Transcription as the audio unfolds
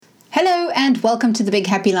Hello and welcome to the Big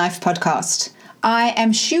Happy Life podcast. I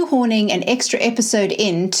am shoehorning an extra episode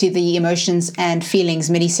into the Emotions and Feelings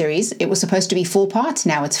miniseries. It was supposed to be 4 parts,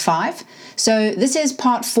 now it's 5. So this is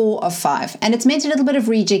part 4 of 5, and it's meant a little bit of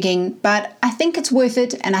rejigging, but I think it's worth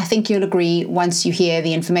it, and I think you'll agree once you hear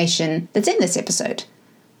the information that's in this episode.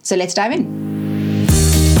 So let's dive in.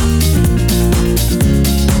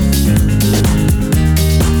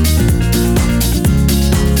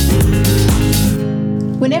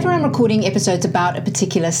 Whenever I'm recording episodes about a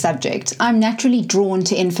particular subject, I'm naturally drawn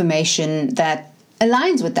to information that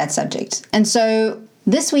aligns with that subject. And so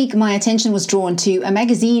this week, my attention was drawn to a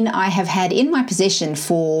magazine I have had in my possession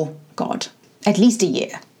for, at least a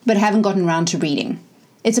year, but haven't gotten around to reading.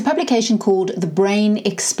 It's a publication called The Brain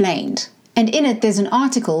Explained. And in it, there's an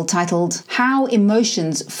article titled How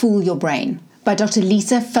Emotions Fool Your Brain by Dr.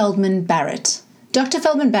 Lisa Feldman Barrett. Dr.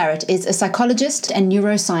 Feldman Barrett is a psychologist and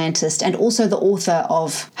neuroscientist and also the author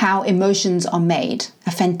of How Emotions Are Made,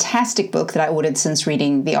 a fantastic book that I ordered since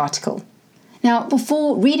reading the article. Now,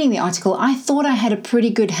 before reading the article, I thought I had a pretty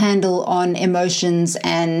good handle on emotions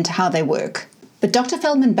and how they work. But Dr.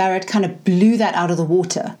 Feldman Barrett kind of blew that out of the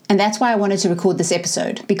water. And that's why I wanted to record this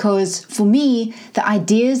episode, because for me, the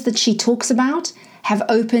ideas that she talks about have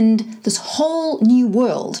opened this whole new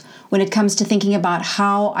world when it comes to thinking about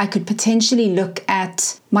how I could potentially look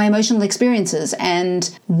at my emotional experiences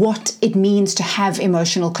and what it means to have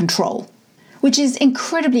emotional control, which is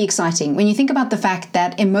incredibly exciting when you think about the fact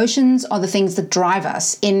that emotions are the things that drive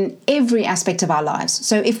us in every aspect of our lives.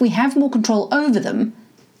 So if we have more control over them,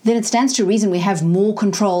 then it stands to reason we have more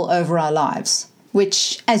control over our lives,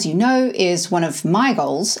 which, as you know, is one of my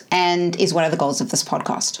goals and is one of the goals of this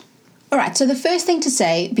podcast. All right, so the first thing to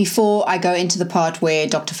say before I go into the part where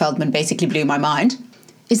Dr. Feldman basically blew my mind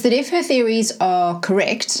is that if her theories are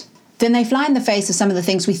correct, then they fly in the face of some of the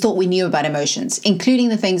things we thought we knew about emotions, including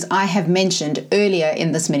the things I have mentioned earlier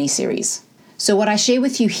in this mini-series. So what I share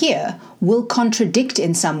with you here will contradict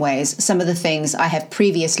in some ways some of the things I have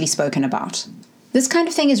previously spoken about. This kind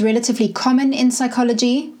of thing is relatively common in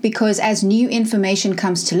psychology because as new information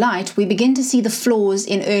comes to light, we begin to see the flaws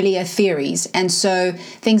in earlier theories, and so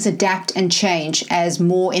things adapt and change as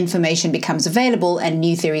more information becomes available and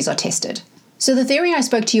new theories are tested. So the theory I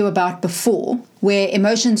spoke to you about before, where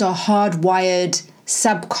emotions are hardwired,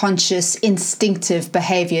 subconscious, instinctive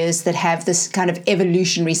behaviors that have this kind of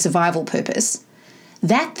evolutionary survival purpose,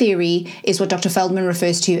 that theory is what Dr. Feldman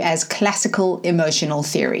refers to as classical emotional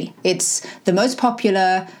theory. It's the most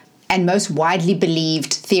popular and most widely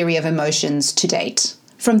believed theory of emotions to date.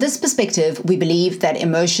 From this perspective, we believe that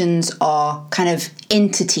emotions are kind of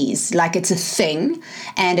entities, like it's a thing,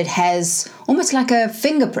 and it has almost like a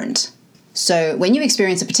fingerprint. So when you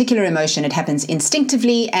experience a particular emotion, it happens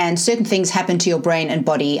instinctively, and certain things happen to your brain and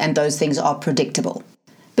body, and those things are predictable.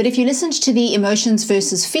 But if you listened to the Emotions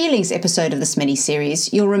versus Feelings episode of this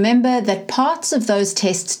mini-series, you'll remember that parts of those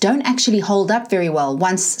tests don't actually hold up very well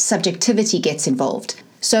once subjectivity gets involved.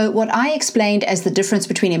 So what I explained as the difference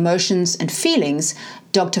between emotions and feelings,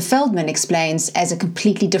 Dr. Feldman explains as a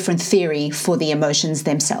completely different theory for the emotions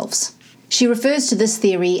themselves. She refers to this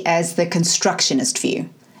theory as the constructionist view.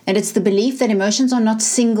 And it's the belief that emotions are not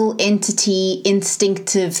single entity,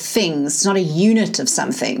 instinctive things. It's not a unit of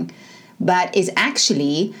something, but is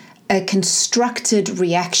actually a constructed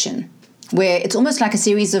reaction, where it's almost like a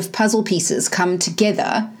series of puzzle pieces come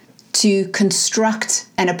together to construct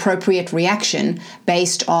an appropriate reaction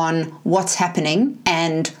based on what's happening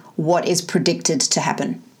and what is predicted to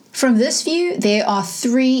happen. From this view, there are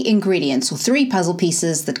 3 ingredients or 3 puzzle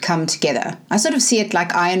pieces that come together. I sort of see it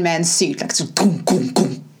like Iron Man's suit, like it's boom, boom,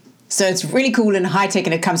 boom. So it's really cool and high-tech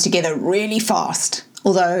and it comes together really fast.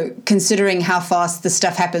 Although, considering how fast the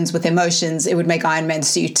stuff happens with emotions, it would make Iron Man's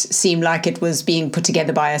suit seem like it was being put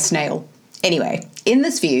together by a snail. Anyway, in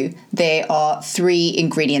this view, there are 3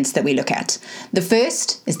 ingredients that we look at. The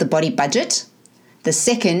first is the body budget. The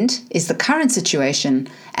second is the current situation.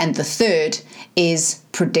 And the third is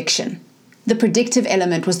prediction. The predictive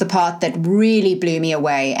element was the part that really blew me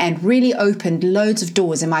away and really opened loads of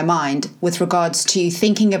doors in my mind with regards to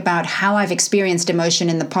thinking about how I've experienced emotion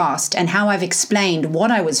in the past and how I've explained what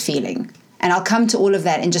I was feeling. And I'll come to all of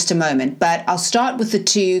that in just a moment, but I'll start with the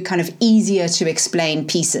 2 kind of easier to explain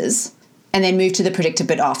pieces and then move to the predictive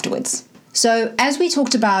bit afterwards. So as we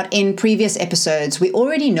talked about in previous episodes, we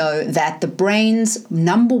already know that the brain's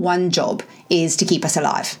number 1 job is to keep us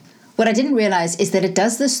alive. What I didn't realize is that it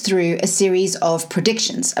does this through a series of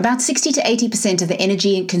predictions. About 60 to 80% of the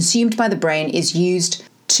energy consumed by the brain is used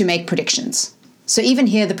to make predictions. So even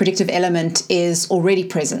here, the predictive element is already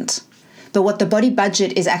present. But what the body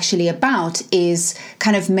budget is actually about is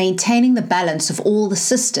kind of maintaining the balance of all the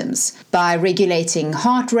systems by regulating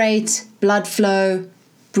heart rate, blood flow,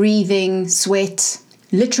 breathing, sweat,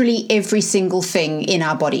 literally every single thing in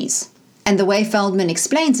our bodies. And the way Feldman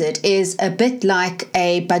explains it is a bit like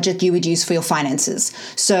a budget you would use for your finances.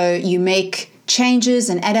 So you make changes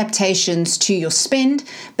and adaptations to your spend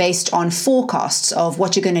based on forecasts of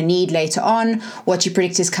what you're going to need later on, what you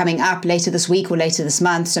predict is coming up later this week or later this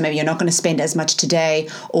month. So maybe you're not going to spend as much today,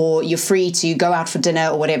 or you're free to go out for dinner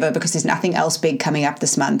or whatever because there's nothing else big coming up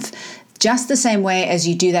this month. Just the same way as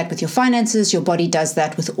you do that with your finances, your body does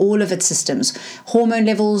that with all of its systems, hormone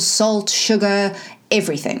levels, salt, sugar,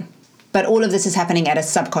 everything. But all of this is happening at a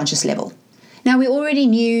subconscious level. Now, we already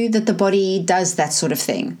knew that the body does that sort of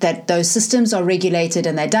thing, that those systems are regulated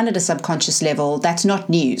and they're done at a subconscious level. That's not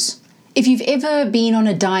news. If you've ever been on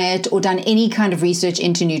a diet or done any kind of research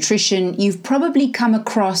into nutrition, you've probably come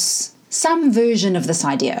across some version of this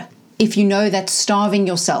idea. If you know that starving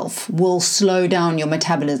yourself will slow down your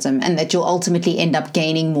metabolism and that you'll ultimately end up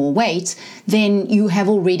gaining more weight, then you have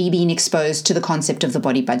already been exposed to the concept of the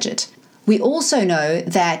body budget. We also know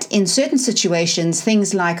that in certain situations,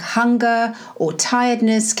 things like hunger or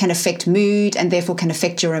tiredness can affect mood and therefore can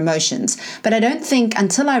affect your emotions. But I don't think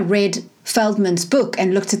until I read Feldman's book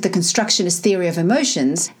and looked at the constructionist theory of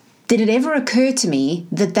emotions, did it ever occur to me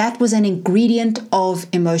that that was an ingredient of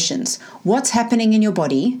emotions. What's happening in your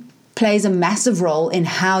body plays a massive role in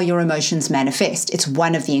how your emotions manifest. It's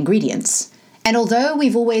one of the ingredients. And although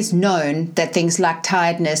we've always known that things like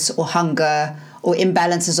tiredness or hunger or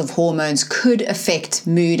imbalances of hormones could affect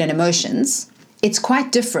mood and emotions, it's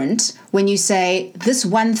quite different when you say this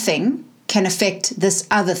one thing can affect this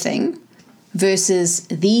other thing versus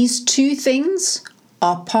these two things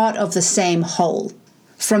are part of the same whole.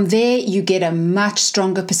 From there, you get a much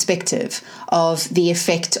stronger perspective of the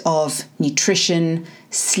effect of nutrition,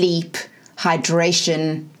 sleep,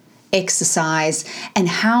 hydration, exercise, and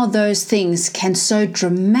how those things can so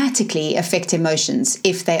dramatically affect emotions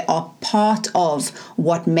if they are part of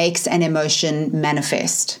what makes an emotion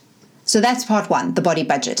manifest. So that's part one, the body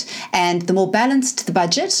budget. And the more balanced the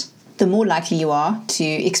budget, the more likely you are to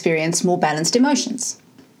experience more balanced emotions.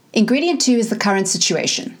 Ingredient two is the current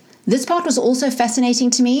situation. This part was also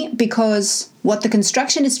fascinating to me because what the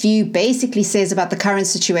constructionist view basically says about the current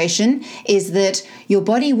situation is that your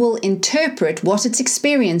body will interpret what it's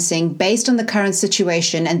experiencing based on the current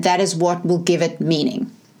situation, and that is what will give it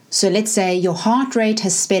meaning. So let's say your heart rate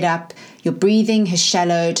has sped up, your breathing has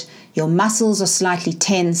shallowed, your muscles are slightly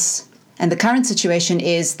tense, and the current situation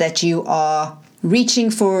is that you are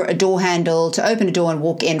reaching for a door handle to open a door and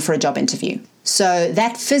walk in for a job interview. So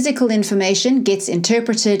that physical information gets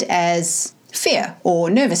interpreted as fear or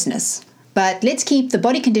nervousness. But let's keep the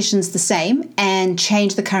body conditions the same and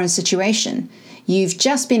change the current situation. You've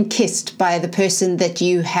just been kissed by the person that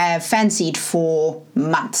you have fancied for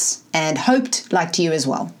months and hoped liked you as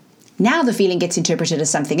well. Now the feeling gets interpreted as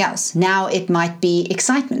something else. Now it might be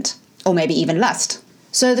excitement or maybe even lust.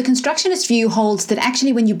 So the constructionist view holds that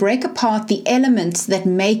actually when you break apart the elements that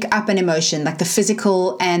make up an emotion, like the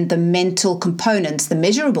physical and the mental components, the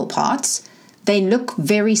measurable parts, they look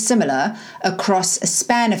very similar across a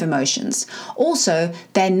span of emotions. Also,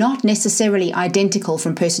 they're not necessarily identical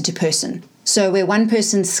from person to person. So where one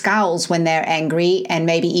person scowls when they're angry and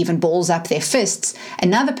maybe even balls up their fists,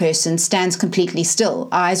 another person stands completely still,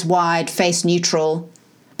 eyes wide, face neutral,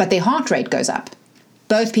 but their heart rate goes up.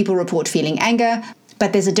 Both people report feeling anger,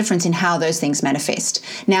 but there's a difference in how those things manifest.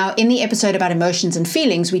 Now, in the episode about emotions and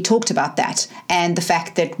feelings, we talked about that and the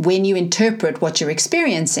fact that when you interpret what you're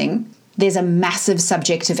experiencing, there's a massive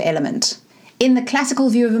subjective element. In the classical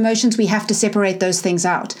view of emotions, we have to separate those things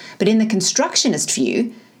out. But in the constructionist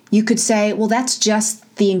view, you could say, well, that's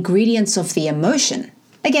just the ingredients of the emotion.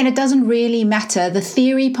 Again, it doesn't really matter. The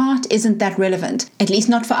theory part isn't that relevant, at least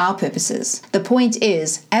not for our purposes. The point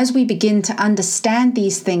is, as we begin to understand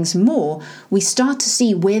these things more, we start to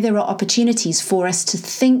see where there are opportunities for us to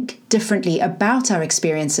think differently about our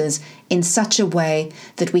experiences in such a way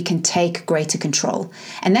that we can take greater control.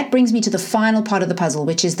 And that brings me to the final part of the puzzle,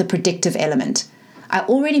 which is the predictive element. I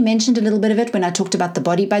already mentioned a little bit of it when I talked about the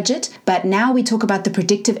body budget, but now we talk about the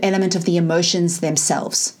predictive element of the emotions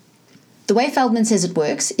themselves. The way Feldman says it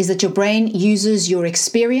works is that your brain uses your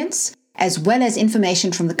experience as well as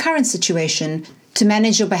information from the current situation to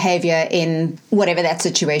manage your behavior in whatever that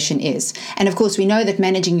situation is. And of course, we know that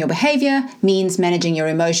managing your behavior means managing your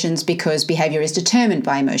emotions because behavior is determined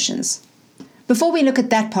by emotions. Before we look at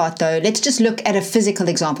that part though, let's just look at a physical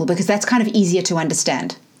example because that's kind of easier to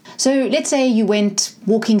understand. So let's say you went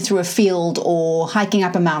walking through a field or hiking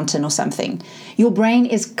up a mountain or something. Your brain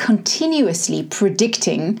is continuously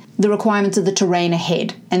predicting the requirements of the terrain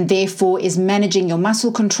ahead and therefore is managing your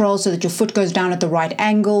muscle control so that your foot goes down at the right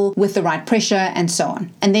angle with the right pressure and so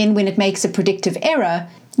on. And then when it makes a predictive error,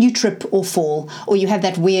 you trip or fall, or you have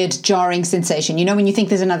that weird jarring sensation. You know when you think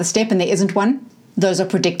there's another step and there isn't one? Those are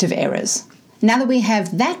predictive errors. Now that we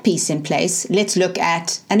have that piece in place, let's look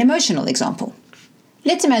at an emotional example.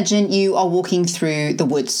 Let's imagine you are walking through the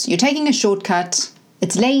woods. You're taking a shortcut.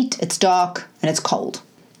 It's late, it's dark, and it's cold.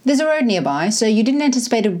 There's a road nearby, so you didn't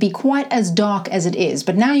anticipate it would be quite as dark as it is,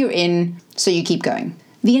 but now you're in, so you keep going.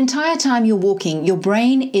 The entire time you're walking, your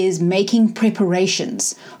brain is making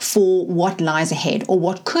preparations for what lies ahead or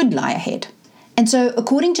what could lie ahead. And so,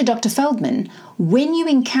 according to Dr. Feldman, when you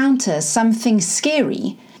encounter something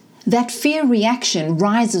scary, that fear reaction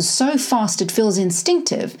rises so fast it feels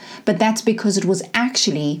instinctive, but that's because it was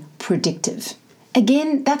actually predictive.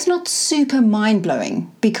 Again, that's not super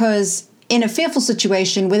mind-blowing because in a fearful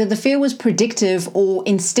situation, whether the fear was predictive or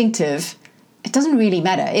instinctive, it doesn't really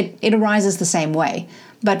matter. It arises the same way.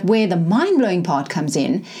 But where the mind-blowing part comes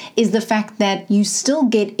in is the fact that you still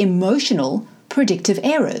get emotional predictive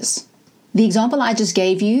errors. The example I just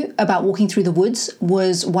gave you about walking through the woods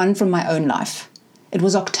was one from my own life. It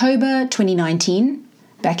was October 2019,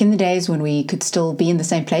 back in the days when we could still be in the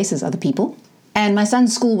same place as other people. And my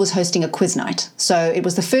son's school was hosting a quiz night. So it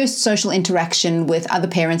was the first social interaction with other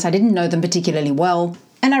parents. I didn't know them particularly well,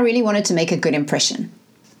 and I really wanted to make a good impression.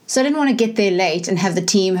 So I didn't want to get there late and have the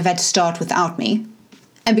team have had to start without me.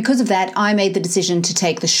 And because of that, I made the decision to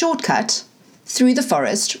take the shortcut through the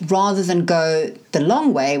forest rather than go the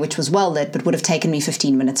long way, which was well lit, but would have taken me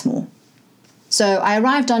 15 minutes more. So I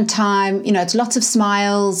arrived on time. It's lots of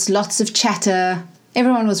smiles, lots of chatter.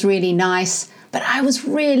 Everyone was really nice, but I was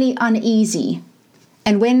really uneasy.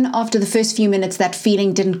 And when, after the first few minutes, that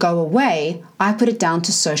feeling didn't go away, I put it down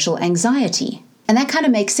to social anxiety. And that kind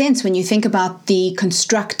of makes sense when you think about the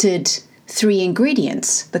constructed 3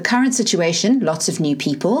 ingredients. The current situation, lots of new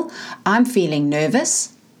people. I'm feeling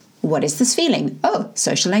nervous. What is this feeling? Oh,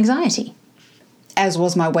 social anxiety. As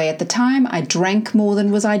was my way at the time, I drank more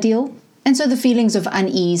than was ideal. And so the feelings of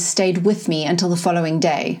unease stayed with me until the following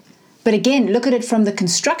day. But again, look at it from the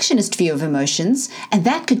constructionist view of emotions, and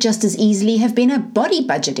that could just as easily have been a body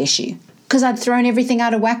budget issue, because I'd thrown everything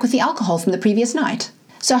out of whack with the alcohol from the previous night.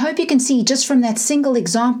 So I hope you can see just from that single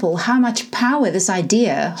example how much power this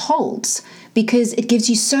idea holds, because it gives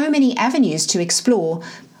you so many avenues to explore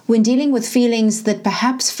when dealing with feelings that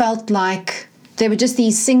perhaps felt like they were just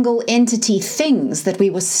these single entity things that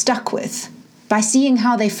we were stuck with. By seeing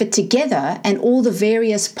how they fit together and all the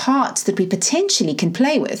various parts that we potentially can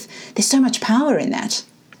play with, there's so much power in that.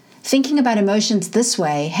 Thinking about emotions this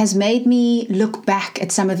way has made me look back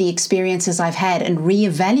at some of the experiences I've had and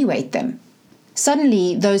reevaluate them.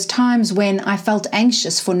 Suddenly, those times when I felt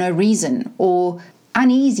anxious for no reason or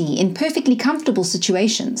uneasy in perfectly comfortable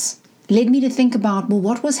situations led me to think about, well,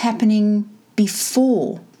 what was happening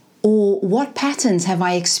before? Or what patterns have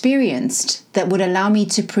I experienced that would allow me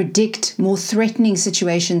to predict more threatening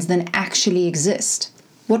situations than actually exist?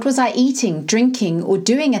 What was I eating, drinking, or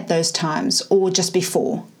doing at those times, or just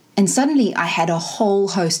before? And suddenly I had a whole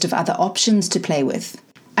host of other options to play with.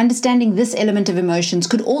 Understanding this element of emotions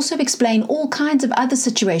could also explain all kinds of other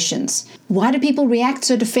situations. Why do people react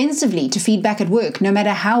so defensively to feedback at work, no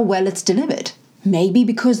matter how well it's delivered? Maybe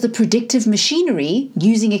because the predictive machinery,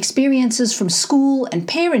 using experiences from school and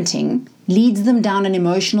parenting, leads them down an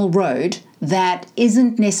emotional road that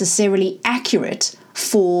isn't necessarily accurate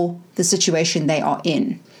for the situation they are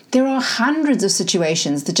in. There are hundreds of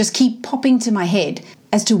situations that just keep popping to my head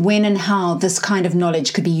as to when and how this kind of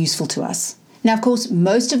knowledge could be useful to us. Now, of course,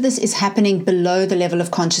 most of this is happening below the level of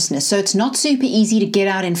consciousness, so it's not super easy to get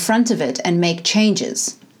out in front of it and make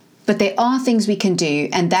changes. But there are things we can do,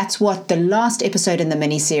 and that's what the last episode in the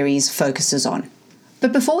mini-series focuses on.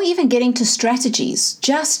 But before even getting to strategies,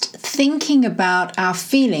 just thinking about our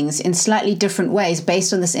feelings in slightly different ways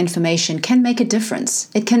based on this information can make a difference.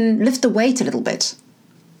 It can lift the weight a little bit.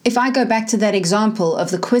 If I go back to that example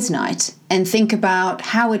of the quiz night and think about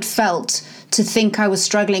how it felt to think I was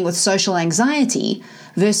struggling with social anxiety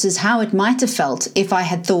versus how it might have felt if I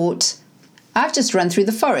had thought, I've just run through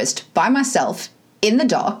the forest by myself in the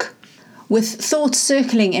dark, with thoughts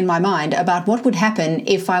circling in my mind about what would happen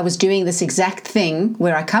if I was doing this exact thing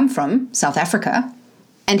where I come from, South Africa,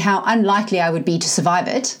 and how unlikely I would be to survive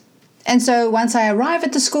it. And so once I arrive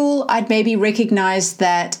at the school, I'd maybe recognize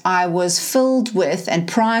that I was filled with and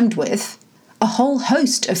primed with a whole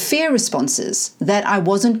host of fear responses that I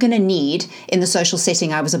wasn't going to need in the social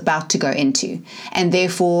setting I was about to go into. And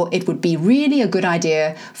therefore, it would be really a good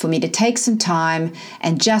idea for me to take some time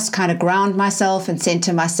and just kind of ground myself and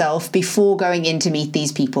center myself before going in to meet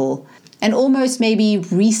these people, and almost maybe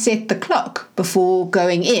reset the clock before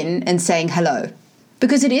going in and saying hello.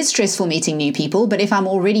 Because it is stressful meeting new people, but if I'm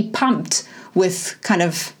already pumped with kind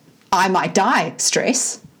of I might die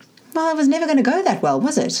stress, well, it was never going to go that well,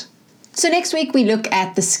 was it? So next week we look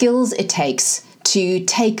at the skills it takes to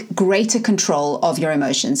take greater control of your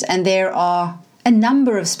emotions. And there are a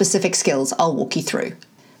number of specific skills I'll walk you through.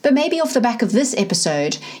 But maybe off the back of this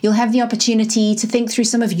episode, you'll have the opportunity to think through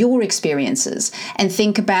some of your experiences and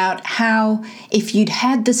think about how, if you'd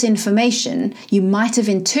had this information, you might have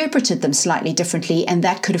interpreted them slightly differently, and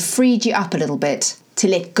that could have freed you up a little bit to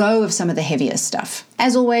let go of some of the heavier stuff.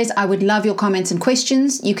 As always, I would love your comments and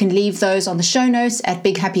questions. You can leave those on the show notes at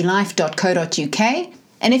bighappylife.co.uk.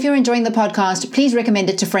 And if you're enjoying the podcast, please recommend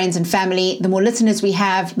it to friends and family. The more listeners we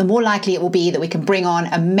have, the more likely it will be that we can bring on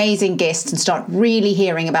amazing guests and start really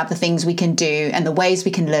hearing about the things we can do and the ways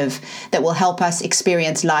we can live that will help us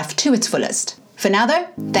experience life to its fullest. For now, though,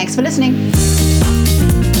 thanks for listening.